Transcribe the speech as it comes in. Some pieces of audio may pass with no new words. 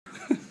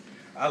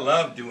I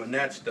love doing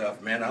that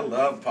stuff, man. I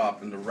love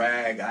popping the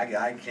rag.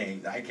 I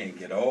can't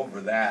get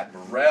over that.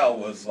 Burrell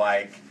was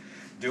like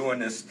doing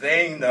this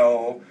thing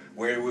though,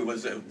 where it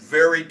was a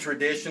very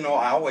traditional.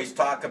 I always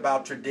talk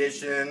about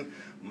tradition.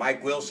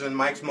 Mike Wilson,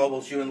 Mike's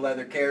Mobile Shoe and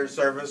Leather Care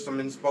Service. I'm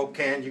in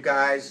Spokane. You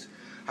guys,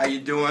 how you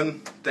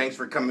doing? Thanks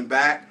for coming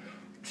back.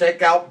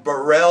 Check out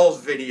Burrell's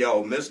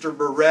video. Mr.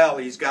 Burrell,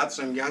 he's got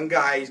some young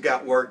guy he's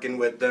got working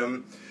with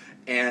them.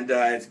 And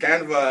it's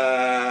kind of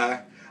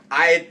a...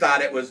 I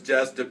thought it was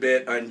just a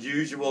bit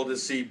unusual to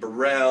see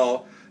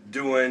Burrell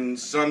doing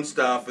some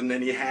stuff, and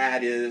then he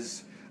had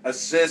his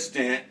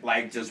assistant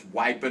like just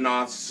wiping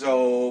off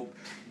soap,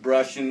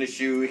 brushing the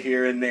shoe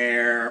here and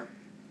there.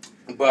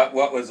 But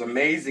what was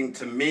amazing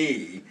to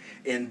me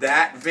in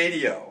that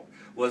video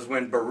was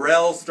when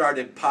Burrell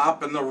started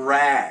popping the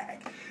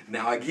rag.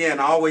 Now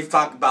again, I always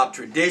talk about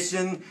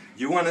tradition.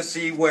 You want to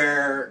see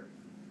where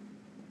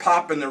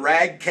popping the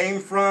rag came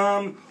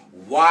from?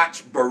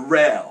 Watch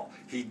Burrell.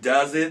 He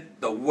does it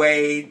the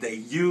way they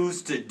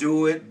used to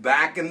do it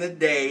back in the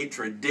day,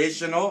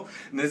 traditional.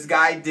 And this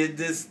guy did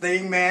this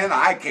thing, man.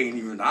 I can't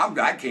even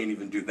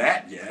do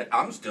that yet.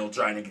 I'm still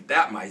trying to get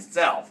that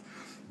myself.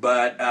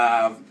 But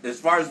as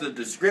far as the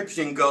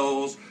description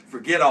goes,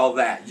 forget all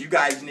that. You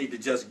guys need to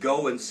just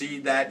go and see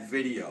that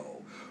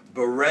video.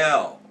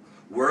 Burrell,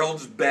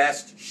 world's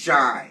best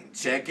shine.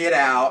 Check it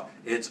out.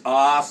 It's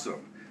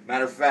awesome.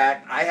 Matter of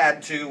fact, I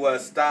had to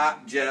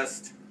stop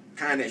just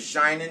kind of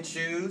shining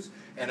shoes.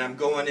 And I'm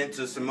going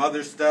into some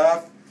other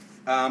stuff.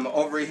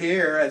 Over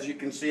here, as you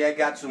can see, I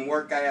got some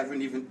work I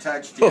haven't even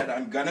touched yet.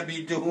 I'm going to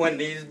be doing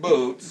these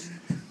boots.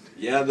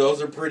 Yeah,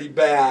 those are pretty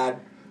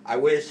bad. I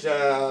wish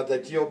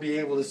that you'll be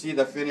able to see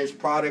the finished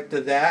product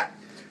of that.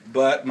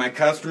 But my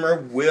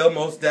customer will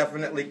most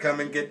definitely come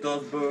and get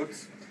those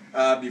boots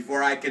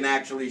before I can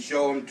actually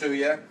show them to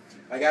you.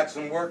 I got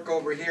some work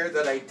over here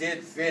that I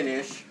did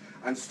finish.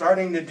 I'm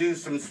starting to do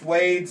some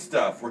suede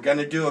stuff. We're going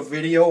to do a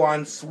video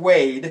on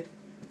suede.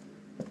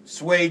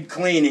 Suede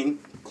cleaning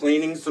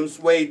some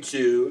suede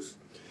shoes.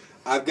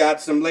 I've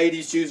got some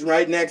ladies' shoes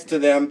right next to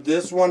them.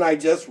 This one I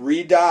just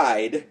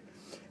re-dyed,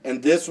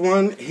 and this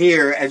one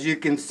here, as you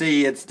can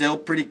see, it's still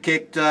pretty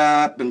kicked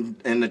up, and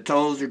the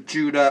toes are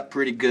chewed up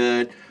pretty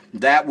good.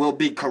 That will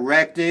be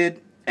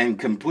corrected and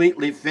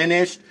completely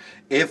finished.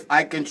 If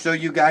I can show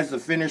you guys the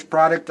finished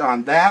product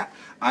on that,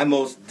 I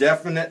most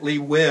definitely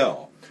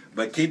will.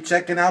 But keep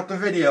checking out the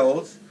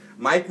videos.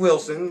 Mike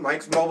Wilson,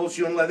 Mike's Mobile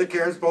Shoe and Leather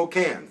Care in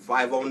Spokane,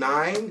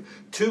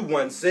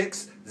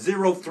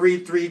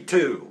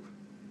 509-216-0332.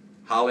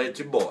 Holla at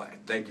your boy.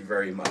 Thank you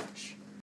very much.